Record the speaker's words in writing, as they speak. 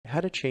how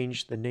to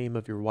change the name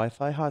of your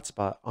Wi-Fi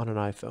hotspot on an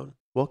iPhone.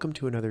 Welcome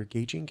to another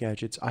Gauging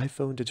Gadgets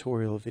iPhone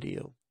tutorial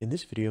video. In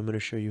this video, I'm going to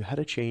show you how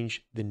to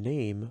change the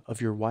name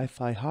of your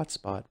Wi-Fi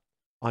hotspot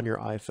on your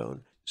iPhone.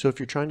 So if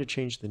you're trying to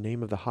change the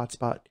name of the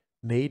hotspot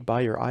made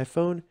by your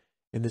iPhone,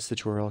 in this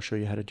tutorial, I'll show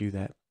you how to do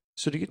that.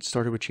 So to get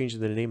started with changing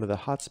the name of the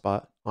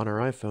hotspot on our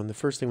iPhone, the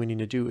first thing we need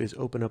to do is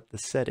open up the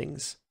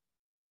settings.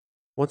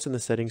 Once in the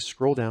settings,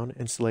 scroll down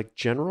and select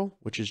General,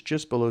 which is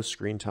just below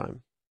Screen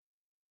Time.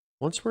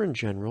 Once we're in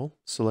General,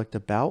 select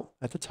About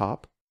at the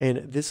top, and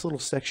this little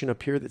section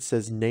up here that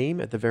says Name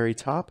at the very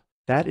top,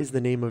 that is the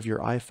name of your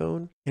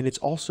iPhone, and it's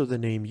also the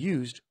name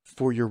used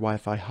for your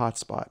Wi-Fi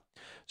hotspot.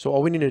 So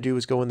all we need to do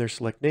is go in there,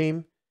 select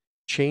Name,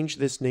 change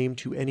this name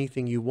to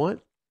anything you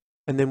want,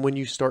 and then when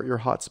you start your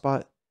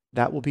hotspot,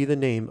 that will be the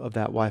name of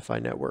that Wi-Fi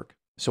network.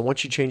 So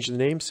once you change the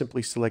name,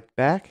 simply select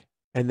Back,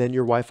 and then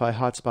your Wi-Fi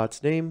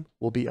hotspot's name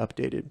will be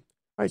updated.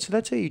 All right, so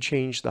that's how you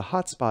change the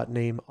hotspot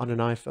name on an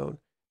iPhone.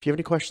 If you have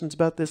any questions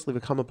about this, leave a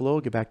comment below.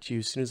 I'll get back to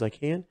you as soon as I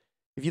can.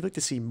 If you'd like to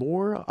see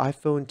more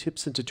iPhone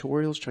tips and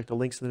tutorials, check the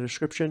links in the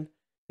description.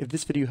 If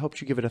this video helped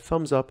you, give it a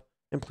thumbs up,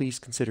 and please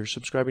consider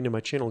subscribing to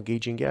my channel,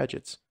 Gauging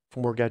Gadgets, for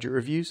more gadget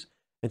reviews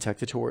and tech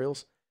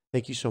tutorials.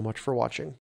 Thank you so much for watching.